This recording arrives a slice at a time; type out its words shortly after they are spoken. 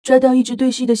抓到一直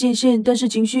对戏的线线，但是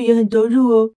情绪也很投入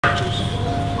哦。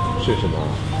是什么？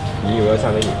你以为要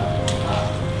嫁给你？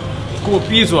给我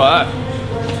闭嘴！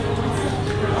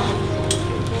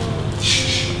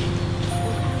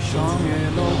双月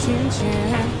楼庭前，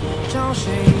找谁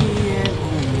一夜无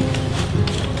眠？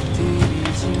提笔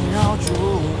惊扰烛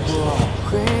火，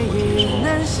回忆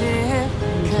难写。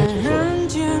看人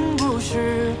间故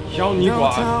事，都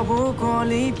逃不过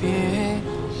离别。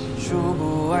数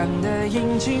不完的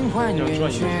阴晴换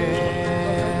圆缺，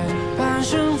半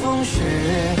生风雪，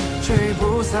吹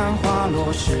不散花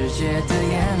落世界的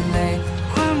眼泪，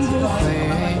换不回，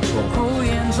苦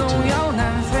言总要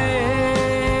南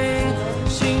飞。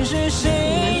心事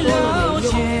谁了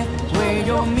解？唯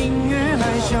有明月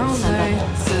来相随。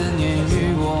思念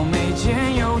与我眉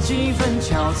间有几分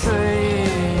憔悴。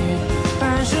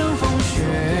半生风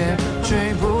雪，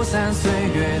吹不散岁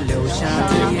月留下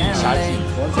的眼泪。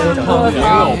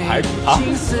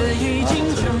青丝已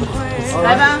经成灰。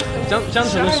来吧，江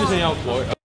城的视线要我。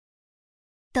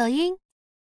抖音。